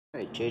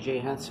Right,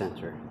 JJ Hat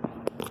Center.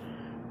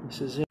 This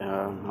is it,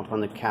 up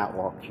on the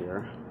catwalk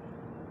here.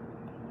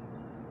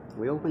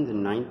 We opened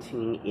in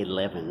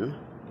 1911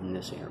 in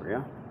this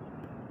area,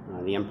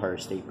 the Empire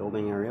State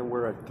Building area.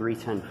 We're at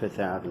 310 Fifth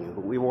Avenue,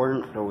 but we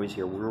weren't always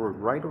here. We were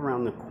right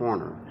around the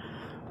corner.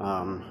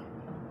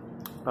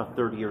 About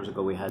 30 years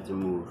ago, we had to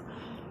move.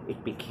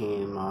 It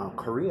became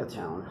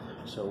Koreatown,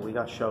 so we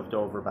got shoved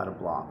over about a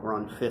block. We're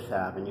on Fifth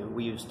Avenue.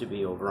 We used to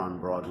be over on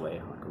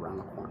Broadway, like around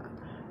the corner.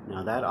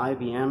 Now that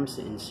IBM's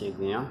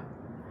insignia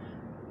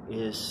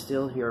is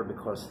still here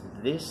because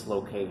this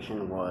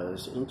location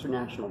was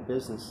International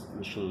Business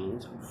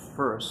Machine's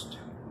first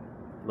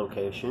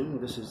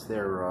location. This is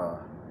their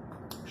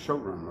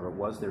showroom, or it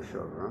was their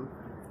showroom.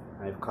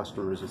 I have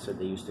customers that said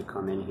they used to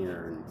come in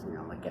here and, you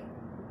know, like get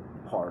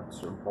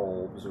parts or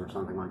bulbs or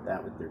something like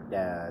that with their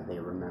dad. They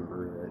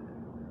remember it.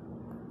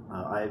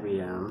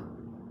 IBM.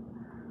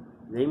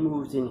 They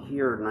moved in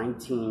here in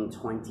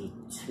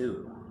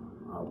 1922.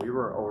 We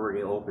were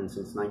already open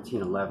since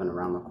 1911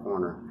 around the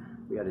corner.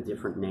 We had a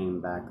different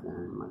name back then.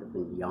 It might have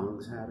been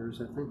Young's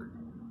Hatters, I think.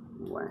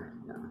 Anyway,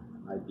 yeah,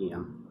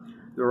 IBM.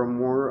 There are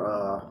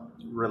more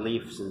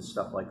reliefs and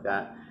stuff like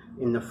that.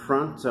 In the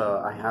front,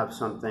 I have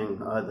something,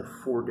 the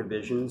 4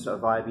 divisions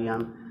of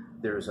IBM.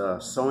 There's a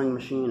sewing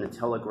machine, a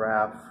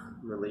telegraph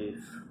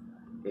relief,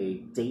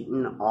 a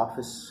Dayton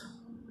office,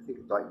 I think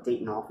like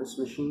Dayton office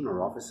machine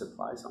or office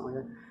supplies, something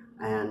like that.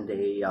 And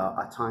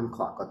a time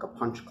clock, like a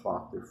punch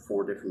clock. There are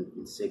 4 different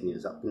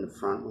insignias up in the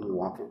front when you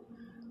walk in.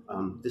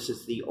 This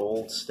is the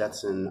old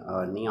Stetson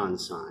neon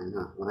sign.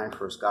 When I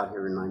first got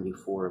here in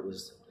 '94, it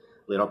was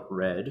lit up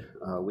red.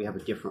 We have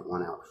a different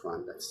one out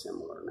front that's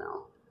similar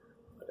now.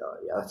 But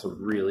yeah, that's a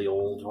really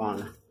old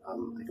one. I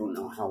don't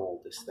know how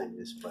old this thing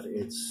is, but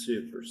it's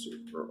super,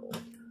 super old.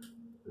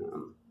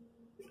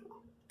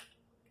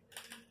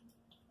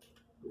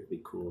 It'd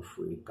be cool if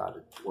we got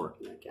it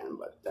working again,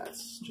 but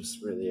that's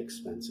just really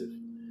expensive.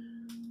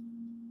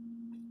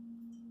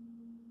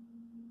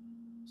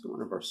 So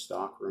one of our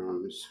stock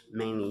rooms,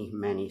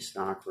 many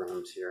stock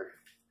rooms here.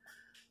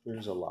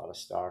 There's a lot of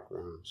stock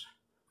rooms.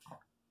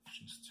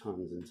 Just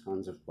tons and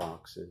tons of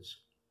boxes.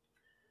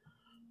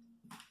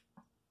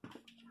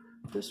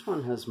 This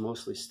one has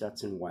mostly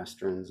Stetson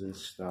Westerns and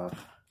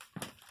stuff.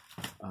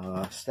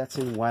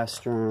 Stetson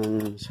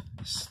Westerns,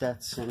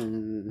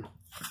 Stetson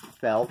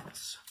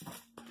Belts,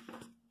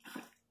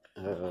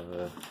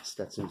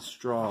 Stetson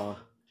straw,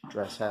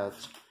 dress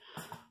hats.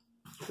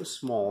 It's a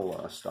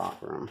small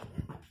stock room.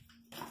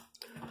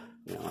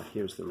 You know,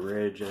 here's the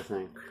Ridge, I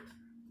think.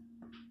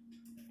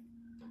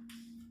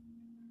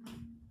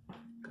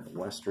 Got a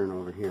Western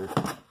over here.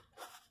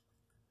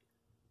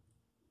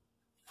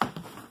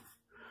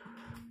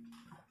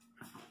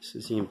 This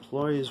is the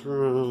employees'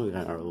 room. We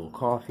got our little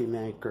coffee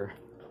maker,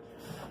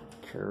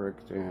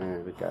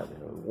 character. We got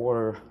a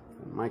water,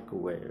 a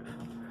microwave.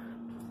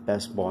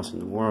 Best boss in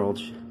the world.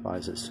 She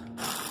buys us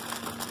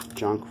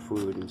junk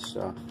food and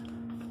stuff.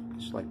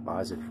 She like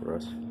buys it for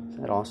us. Is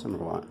that awesome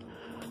or what?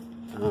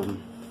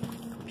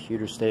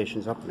 Computer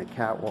stations up in the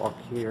catwalk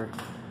here.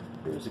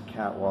 There's a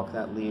catwalk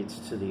that leads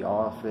to the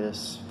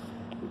office.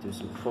 We do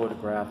some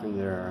photographing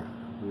there.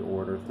 We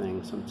order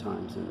things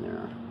sometimes in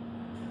their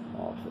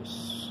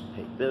office.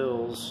 Pay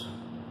bills.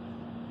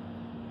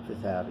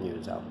 Fifth Avenue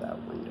is out that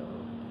window.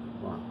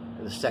 Well,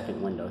 the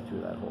second window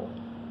through that hole.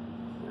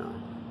 Yeah.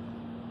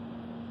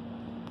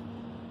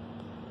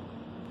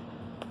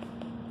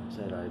 Is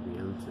that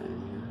IBM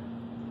thing here?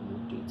 No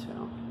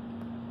detail.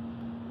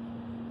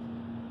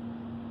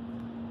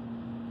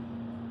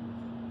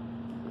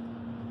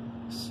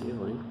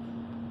 Ceiling.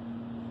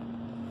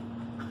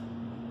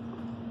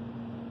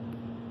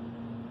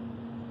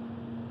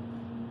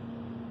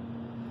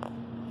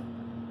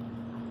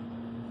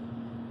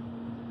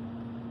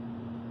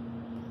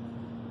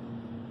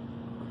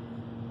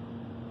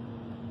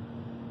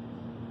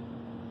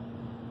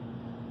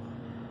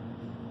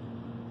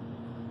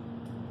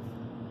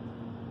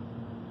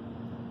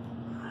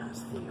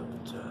 That's the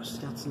old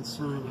Stetson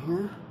sign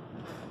here.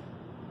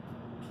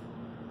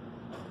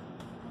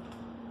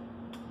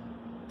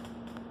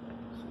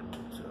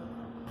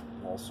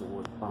 Also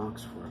wood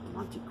box for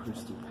Monte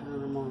Cristi,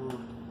 Panama.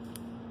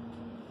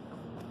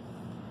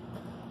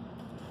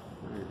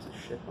 There's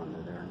a ship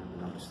under there. I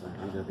never noticed that.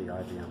 Under the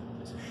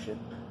IBM is a ship.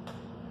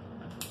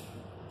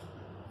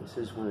 This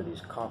is one of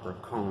these copper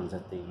cones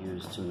that they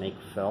use to make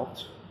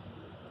felt.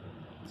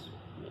 It's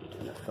made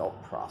in the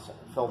felt process,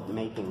 felt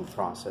making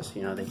process.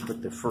 You know, they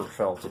put the fur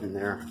felt in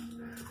there.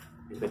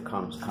 It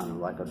becomes kind of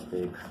like a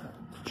big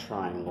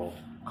triangle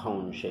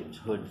cone-shaped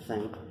hood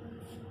thing.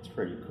 It's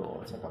pretty cool.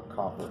 It's like a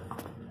copper.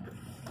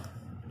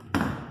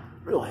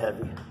 Real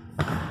heavy.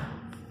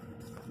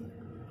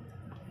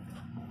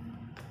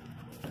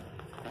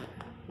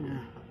 Yeah.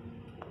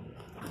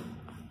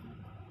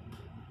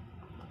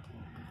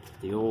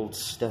 The old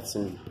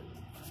Stetson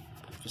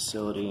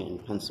facility in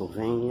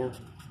Pennsylvania,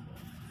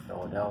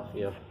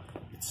 Philadelphia.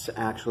 It's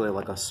actually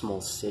like a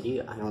small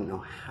city. I don't know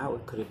how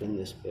it could have been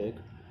this big.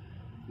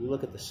 You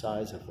look at the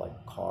size of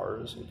like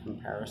cars in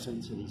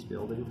comparison to these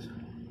buildings.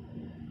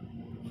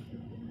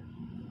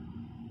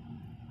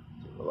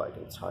 for like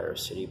entire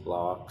city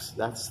blocks.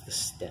 That's the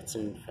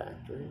Stetson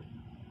factory.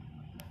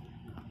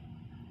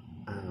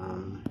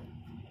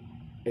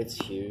 It's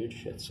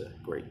huge. It's a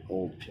great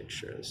old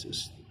picture. This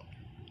is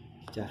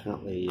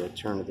definitely a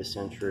turn of the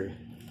century.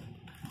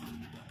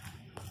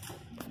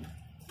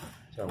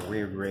 It's a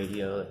weird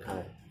radio that kind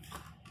of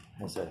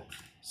has a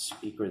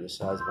speaker the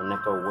size of a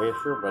Necco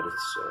wafer, but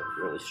it's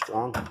really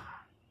strong. I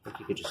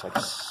think you could just like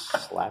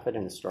slap it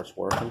and it starts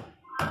working.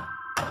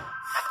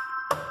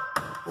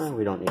 Well,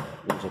 we don't need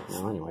music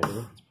now anyway, do we?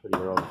 It's pretty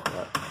early for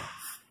that.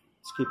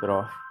 Let's keep it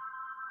off.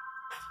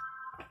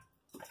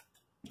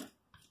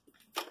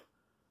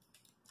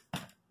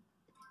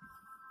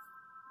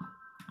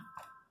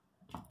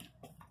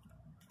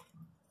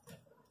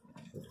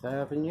 Fifth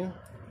Avenue.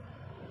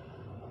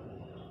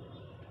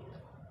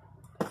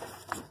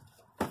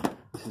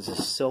 This is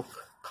a silk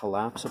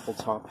collapsible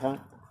top hat.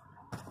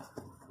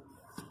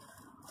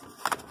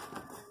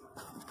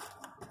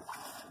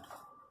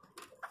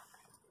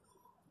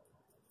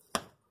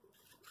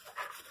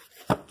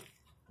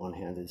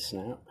 One-handed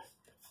snap.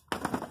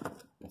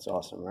 That's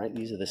awesome, right?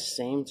 These are the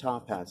same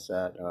top hats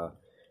that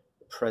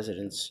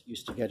presidents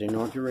used to get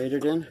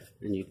inaugurated in,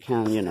 and you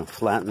can, you know,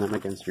 flatten them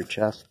against your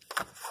chest.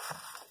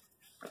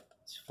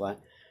 It's flat.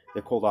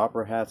 They're called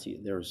opera hats.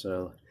 There's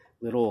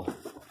little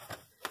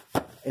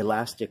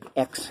elastic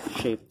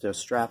X-shaped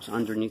straps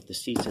underneath the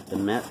seats at the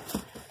Met.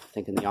 I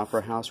think in the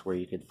Opera House, where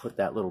you could put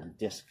that little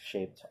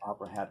disc-shaped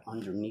opera hat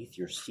underneath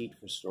your seat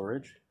for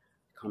storage.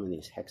 They come in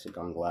these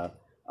hexagon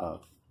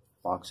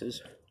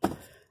boxes. The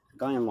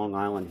guy in Long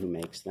Island who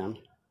makes them,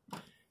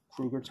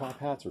 Kruger Top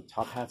Hats, or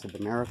Top Hats of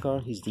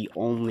America, he's the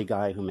only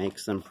guy who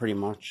makes them, pretty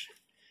much.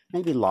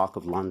 Maybe Lock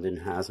of London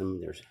has them.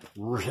 They're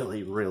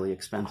really, really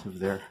expensive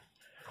there.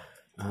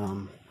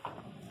 I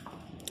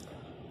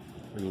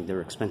mean,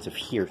 they're expensive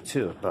here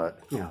too, but,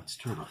 you know, let's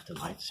turn off the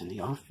lights in the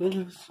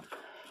office.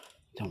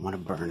 Don't want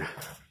to burn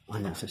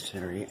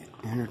unnecessary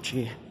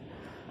energy.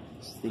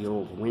 It's the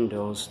old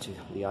windows to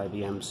the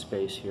IBM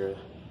space here.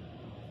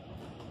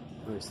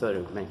 I always thought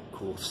it would make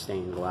cool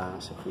stained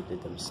glass if we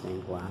did them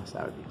stained glass.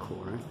 That would be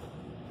cool, right?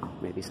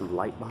 Maybe some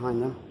light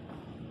behind them.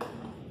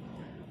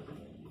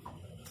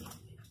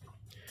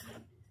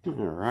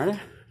 Alright,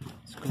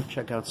 let's go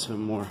check out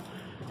some more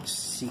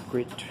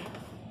secret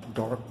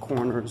dark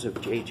corners of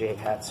JJ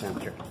Hat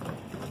Center.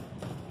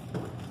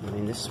 I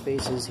mean, this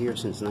space is here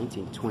since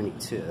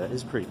 1922. That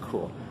is pretty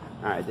cool.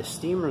 Alright, the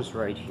steamer's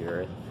right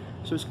here.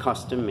 This was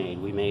custom made.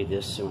 We made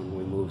this when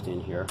we moved in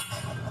here.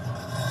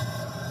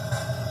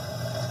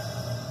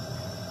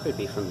 Could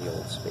be from the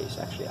old space,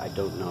 actually. I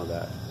don't know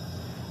that.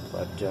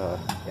 But,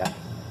 yeah.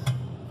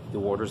 The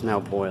water's now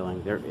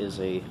boiling. There is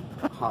a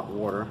hot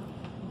water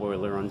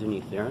boiler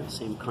underneath there.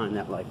 Same kind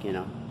that, like, you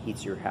know,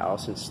 heats your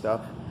house and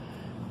stuff.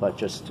 But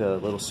just a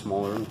little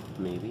smaller,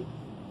 maybe.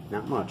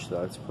 Not much,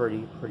 though. It's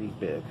pretty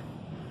big.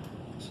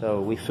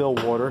 So we fill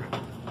water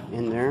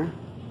in there.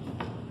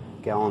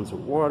 Gallons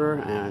of water,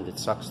 and it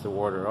sucks the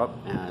water up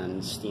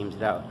and steams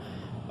it out.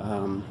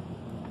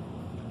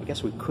 I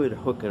guess we could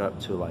hook it up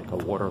to like a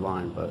water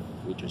line, but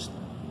we just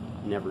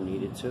never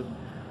needed to.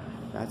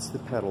 That's the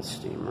pedal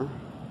steamer.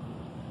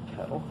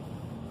 Pedal.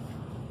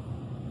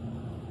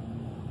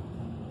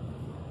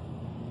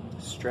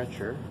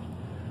 Stretcher.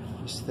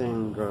 This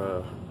thing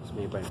is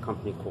made by a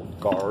company called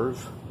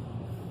Garve.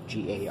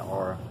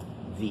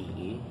 G-A-R-V-E.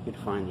 You could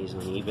find these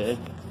on eBay.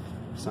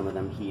 Some of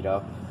them heat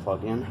up,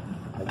 plug in.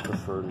 I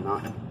prefer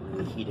not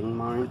really heating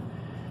mine.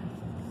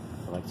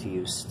 I like to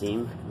use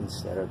steam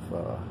instead of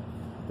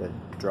the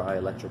dry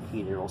electric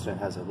heat. It also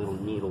has a little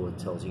needle that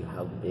tells you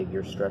how big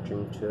you're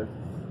stretching to.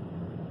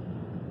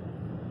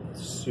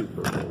 It's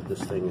super old.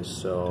 This thing is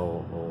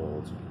so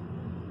old.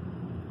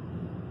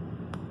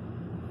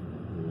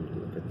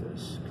 Look at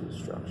this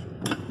construction.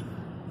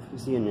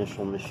 This is the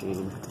initial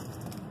machine.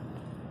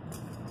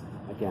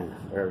 Again,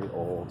 very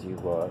old. You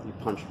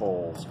punch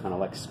holes, kind of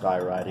like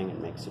skywriting. It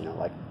makes, you know,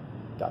 like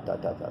dot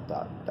dot dot dot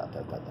dot dot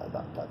dot dot dot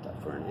dot dot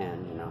dot for an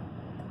N, you know,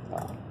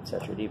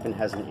 etc. It even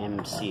has an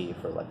MC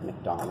for like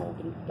McDonald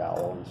and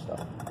McDowell and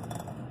stuff.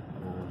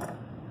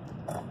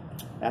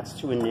 That's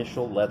to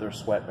initial leather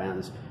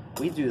sweatbands.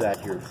 We do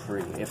that here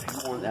free. If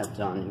you want that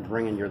done, you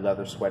bring in your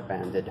leather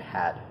sweatbanded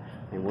hat,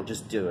 and we'll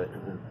just do it.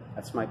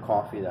 That's my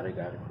coffee that I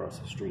got across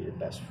the street at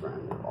Best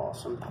Friend. They're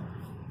awesome.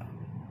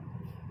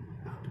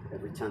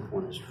 Every 10th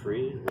one is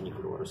free, and then you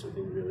could order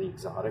something really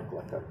exotic,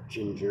 like a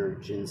ginger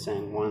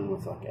ginseng one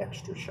with like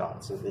extra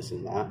shots of this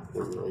and that.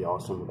 They're really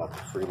awesome about the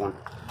free one.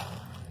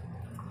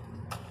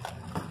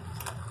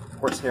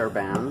 Horsehair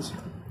bands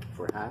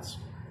for hats,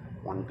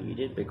 one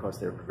beaded because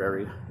they're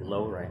very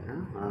low right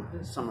now.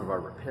 Some of our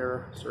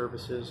repair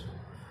services,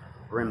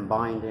 brim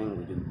binding.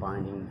 We do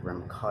binding,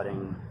 brim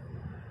cutting.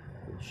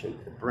 We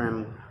shape the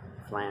brim,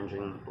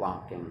 flanging,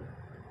 blocking,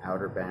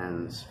 outer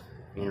bands,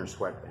 inner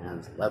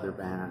sweatbands, leather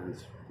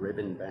bands,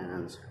 ribbon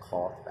bands,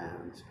 cloth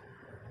bands.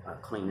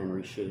 Clean and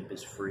reshape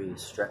is free.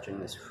 Stretching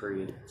is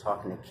free.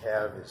 Talking to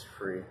Kev is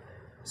free.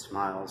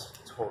 Smiles,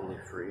 totally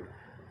free.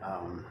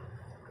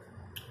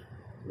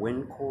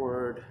 Wind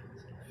cord,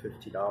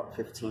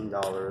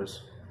 $15,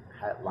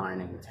 hat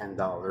lining,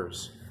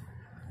 $10.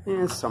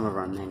 And some of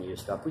our menu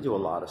stuff. We do a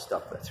lot of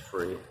stuff that's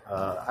free.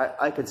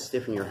 I could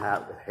stiffen your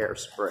hat with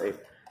hairspray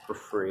for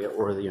free,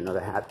 or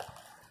the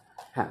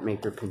hat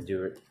maker can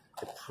do it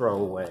the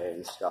pro way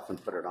and stuff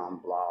and put it on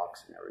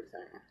blocks and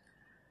everything.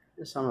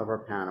 And some of our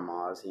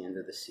Panamas, the end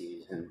of the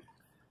season.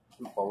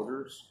 Some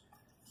boaters.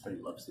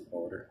 Everybody loves the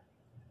boater.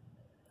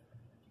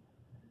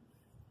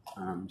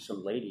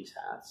 Some ladies'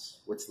 hats.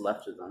 What's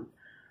left of them?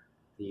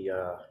 The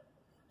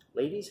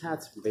ladies'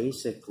 hats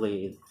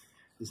basically,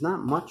 there's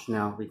not much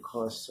now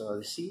because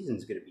the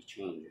season's going to be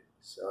changing.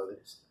 So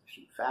there's a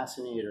few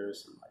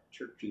fascinators and like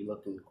churchy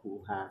looking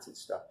cool hats and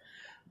stuff.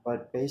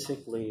 But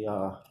basically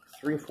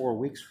 3 or 4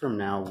 weeks from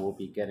now, we'll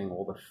be getting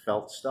all the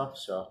felt stuff.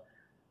 So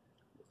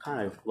we're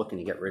kind of looking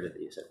to get rid of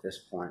these at this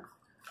point.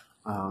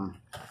 I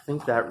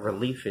think that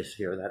relief is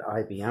here, that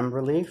IBM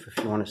relief, if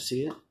you want to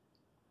see it.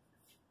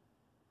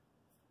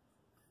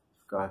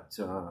 Got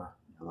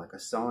like a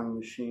sewing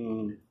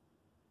machine,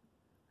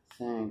 I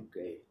think,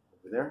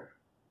 over there.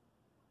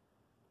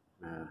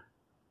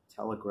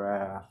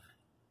 Telegraph.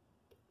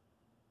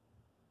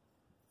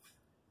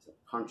 There's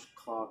a punch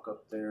clock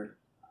up there.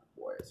 Oh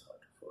boy, it's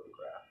hard to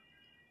photograph.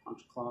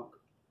 Punch clock,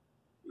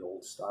 the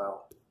old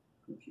style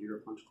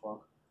computer punch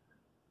clock,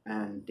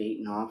 and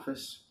Dayton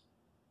office.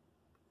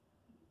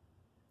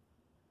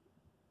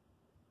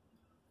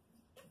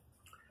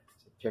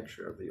 It's a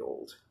picture of the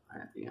old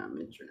IBM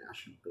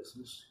International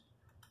Business.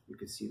 You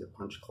can see the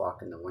punch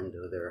clock in the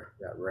window there,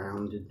 that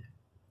rounded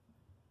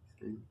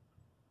thing.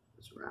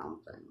 Those round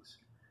things.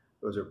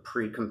 Those are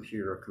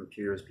pre-computer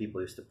computers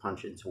people used to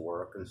punch into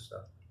work and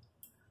stuff.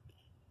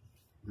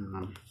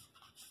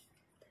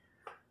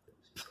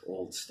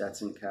 Old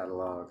Stetson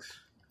catalogs.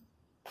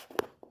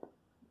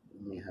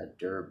 We had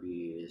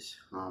derbies,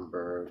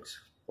 Homburgs,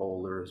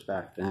 bowlers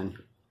back then.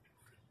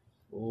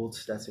 Old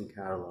Stetson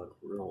catalog,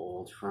 real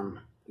old, from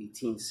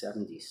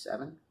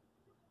 1877.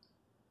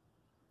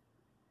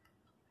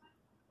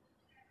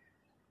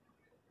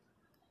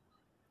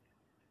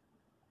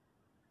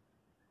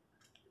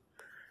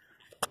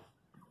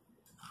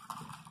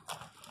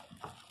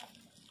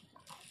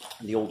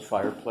 The old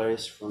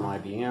fireplace from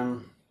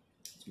IBM.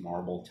 It's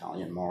marble,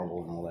 Italian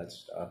marble, and all that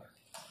stuff.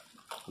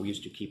 We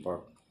used to keep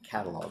our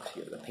catalogs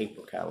here, the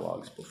paper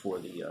catalogs, before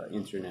the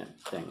internet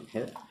thing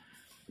hit.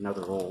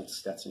 Another old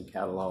Stetson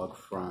catalog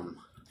from,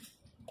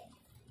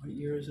 what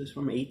year is this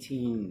from?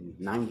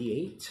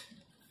 1898.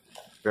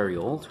 Very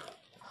old.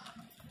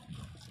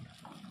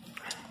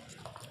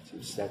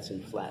 Some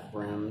Stetson flat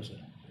brims.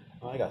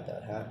 Oh, I got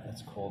that hat.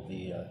 That's called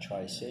the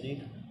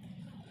Tri-City.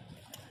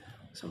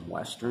 Some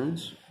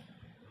Westerns.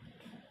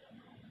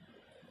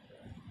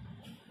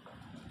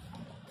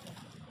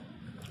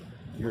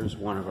 Here's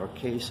one of our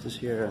cases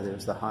here.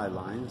 There's the High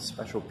Line,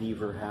 special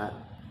beaver hat,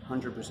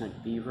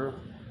 100% beaver,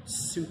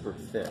 super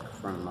thick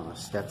from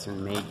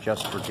Stetson, made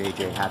just for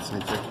JJ Hat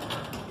Center.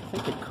 I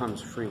think it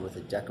comes free with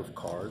a deck of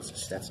cards,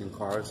 Stetson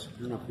cards. I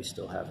don't know if we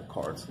still have the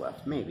cards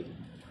left, maybe.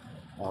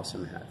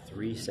 Awesome hat,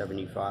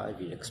 $375.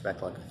 You'd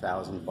expect like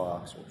 $1,000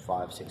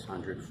 or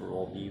 $500-600 for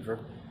all beaver,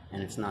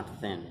 and it's not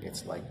thin.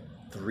 It's like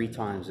 3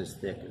 times as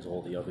thick as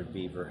all the other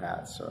beaver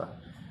hats.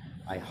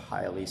 I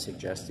highly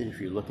suggest it if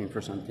you're looking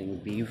for something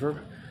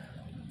beaver.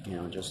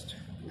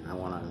 I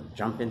want to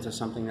jump into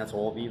something that's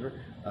all beaver.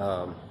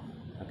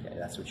 Okay,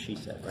 that's what she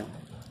said, right?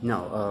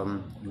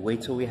 No, you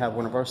wait till we have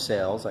one of our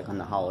sales, like on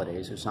the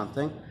holidays or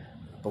something,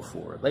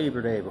 before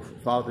Labor Day, before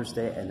Father's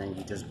Day, and then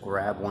you just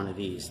grab one of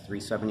these,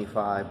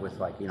 $375 with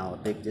a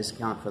big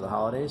discount for the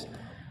holidays.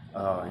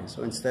 And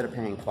so instead of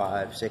paying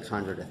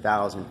 $500-600,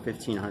 $1,000,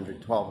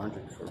 $1,500,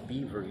 $1,200 for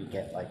beaver, you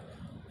get like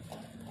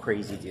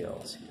crazy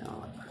deals. I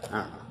don't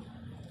know.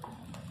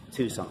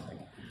 2 something.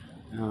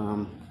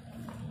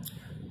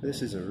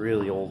 This is a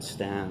really old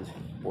stand.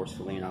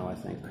 Borsellino, I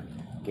think,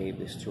 gave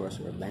this to us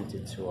or lent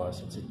it to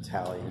us. It's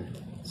Italian,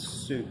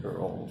 super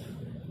old.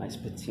 Nice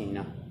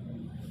patina.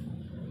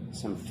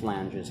 Some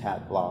flanges,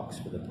 hat blocks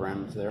for the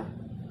brims there.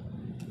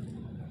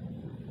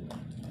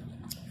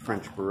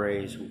 French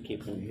berets, we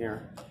keep them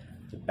here.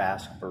 The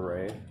Basque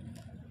beret.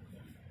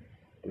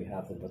 We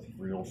have them with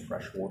real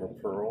freshwater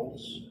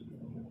pearls.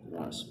 You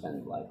want to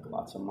spend like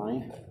lots of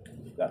money.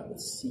 We've got it with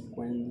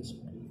sequins,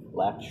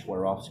 black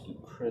Swarovski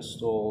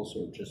crystals,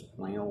 or just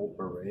plain old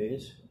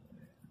berets.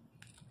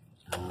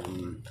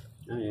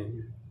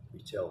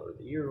 Retailer of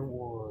the Year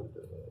award.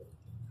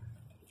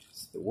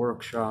 It's the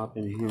workshop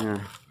in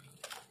here.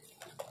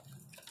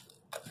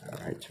 All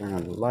right, turn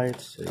on the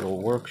lights. The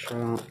old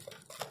workshop.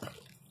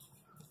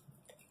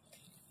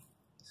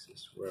 This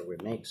is where we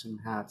make some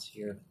hats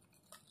here.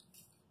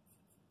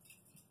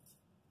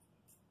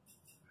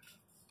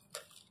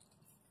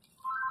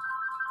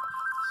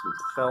 Some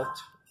felt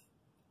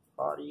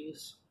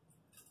bodies,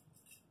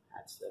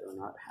 hats that are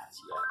not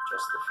hats yet,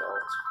 just the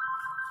felt.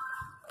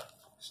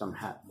 Some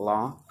hat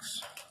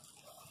blocks.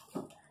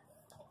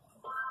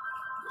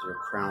 These are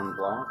crown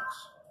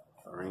blocks,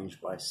 arranged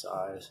by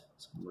size.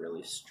 Some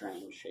really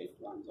strange shaped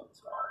ones on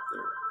top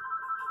there.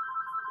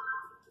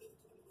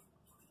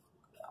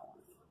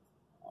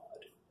 That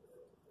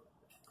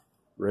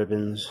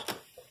ribbons.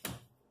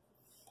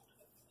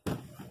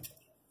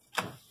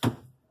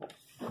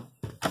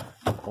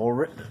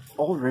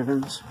 All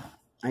ribbons.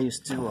 I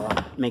used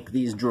to make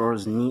these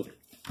drawers neat,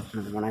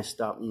 and when I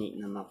stopped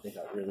neating them up, they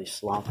got really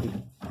sloppy.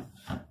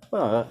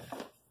 But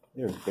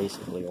there's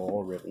basically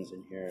all ribbons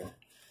in here.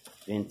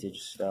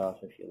 Vintage stuff,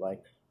 if you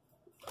like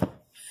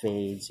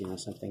fades, you know,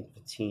 something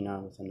patina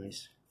with a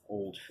nice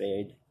old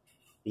fade.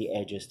 The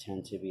edges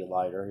tend to be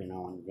lighter, you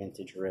know, on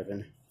vintage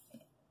ribbon.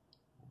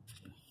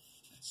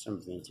 Some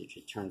vintage,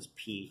 it turns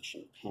peach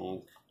and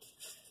pink.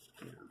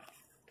 You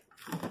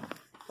know,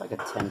 like a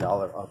 $10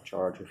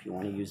 upcharge if you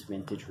want to use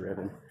vintage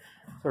ribbon.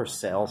 For a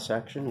sale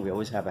section, we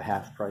always have a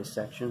half price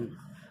section.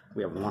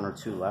 We have 1 or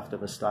 2 left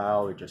of a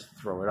style, we just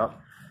throw it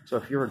up. So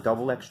if you're a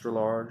double extra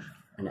large,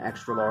 an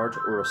extra large,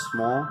 or a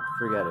small,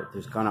 forget it.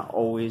 There's gonna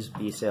always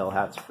be sale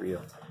hats for you.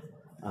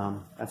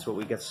 That's what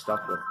we get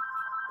stuck with,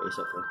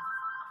 basically.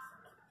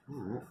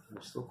 Alright,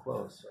 we're still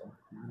closed, so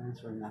I'm not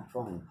answering that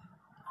phone.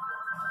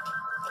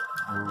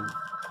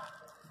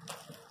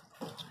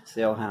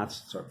 Sale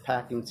hats, it's our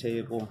packing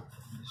table.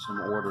 Some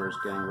orders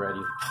getting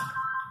ready.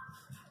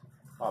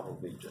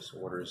 Probably just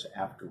orders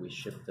after we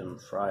shipped them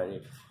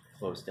Friday.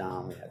 Closed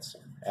down, we had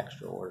some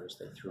extra orders.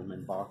 They threw them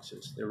in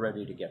boxes. They're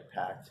ready to get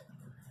packed.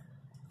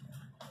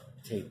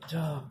 Taped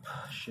up,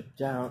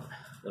 shipped out.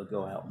 They'll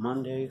go out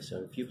Monday.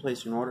 So if you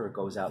place an order, it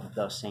goes out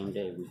the same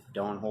day. We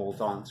don't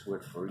hold on to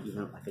it for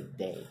even like a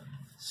day.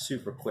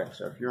 Super quick.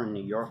 So if you're in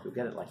New York, you'll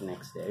get it like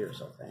next day or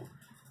something.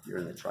 If you're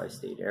in the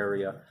tri-state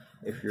area.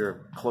 If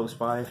you're close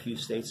by a few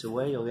states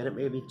away, you'll get it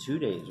maybe 2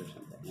 days or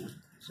something. Yeah?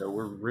 So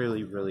we're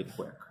really, really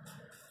quick.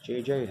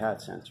 JJ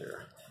Hat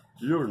Center,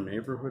 your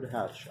neighborhood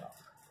hat shop.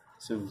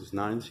 Since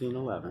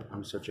 1911.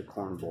 I'm such a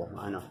cornball,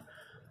 I know.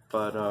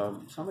 But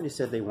somebody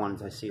said they wanted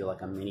to see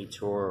like a mini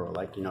tour, or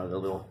like, you know, the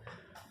little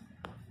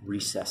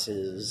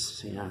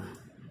recesses, you know.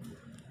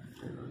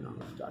 I don't know,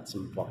 I've got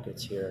some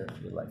buckets here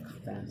if you like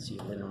fancy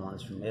linen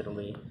ones from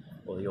Italy,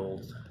 or the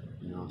old,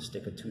 you know,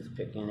 stick a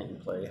toothpick in it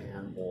and play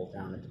handball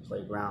down at the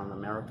playground,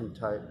 American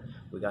type.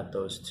 We got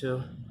those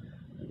too.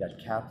 We got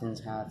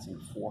captain's hats in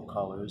 4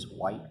 colors,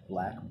 white,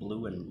 black,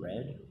 blue, and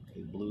red.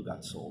 Okay, blue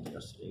got sold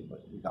yesterday,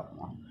 but we got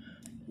more.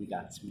 We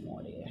got some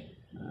more there.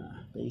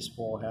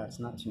 Baseball hats,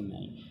 not too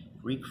many.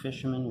 Greek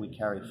fishermen, we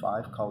carry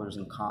 5 colors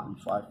in cotton,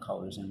 5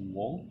 colors in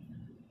wool.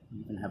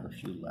 We even have a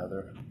few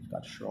leather. We've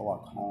got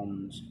Sherlock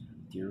Holmes,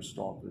 deer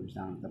stalkers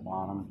down at the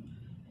bottom.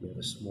 We have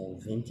a small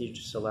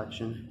vintage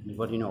selection.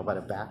 Anybody know about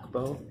a back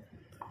bow?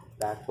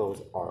 Back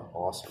bows are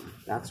awesome.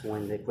 That's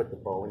when they put the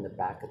bow in the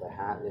back of the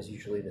hat. There's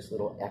usually this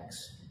little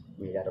X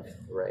made out of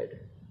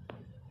thread.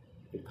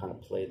 You kind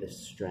of play the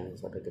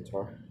strings like a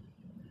guitar.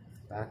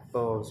 Back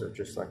bows are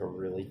just like a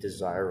really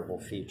desirable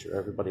feature.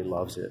 Everybody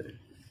loves it.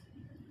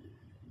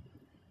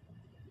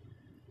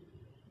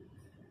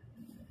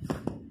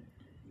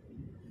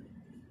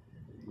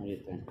 What do you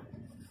think?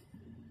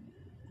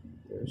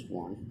 There's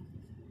one.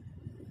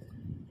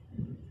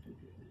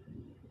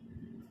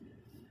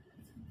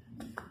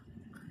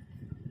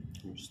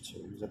 There's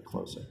 2. There's a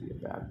close-up of your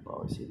back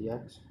bow. See the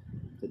X?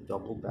 The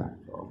double back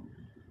bow.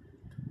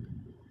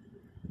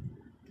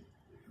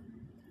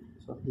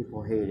 Some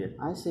people hate it.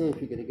 I say if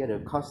you're going to get a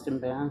custom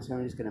band,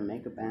 somebody's going to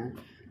make a band,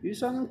 do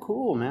something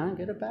cool, man.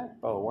 Get a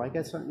back bow. Why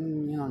get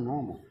something, you know,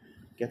 normal?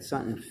 Get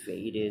something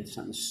faded,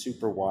 something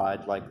super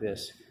wide like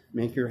this.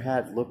 Make your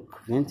hat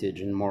look vintage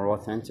and more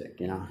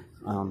authentic, you know.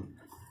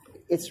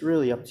 It's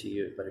really up to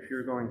you, but if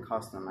you're going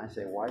custom, I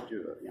say why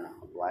do it, you know,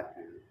 a black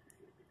band.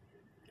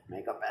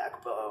 Make a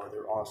back bow.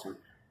 They're awesome.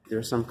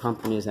 There's some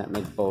companies that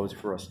make bows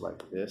for us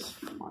like this.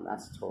 Come on,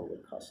 that's totally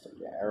custom.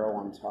 The arrow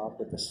on top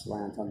with the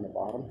slant on the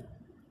bottom.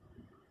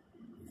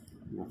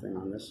 Nothing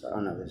on this side. Oh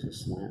no, this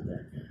is slant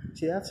there.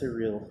 See, that's a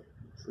real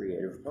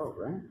creative bow,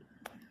 right?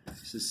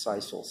 This is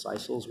sisal.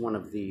 Sisal is one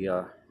of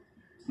the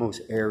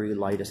most airy,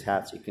 lightest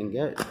hats you can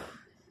get.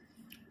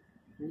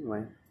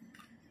 Anyway,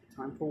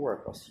 time for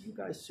work. I'll see you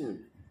guys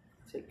soon.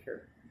 Take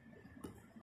care.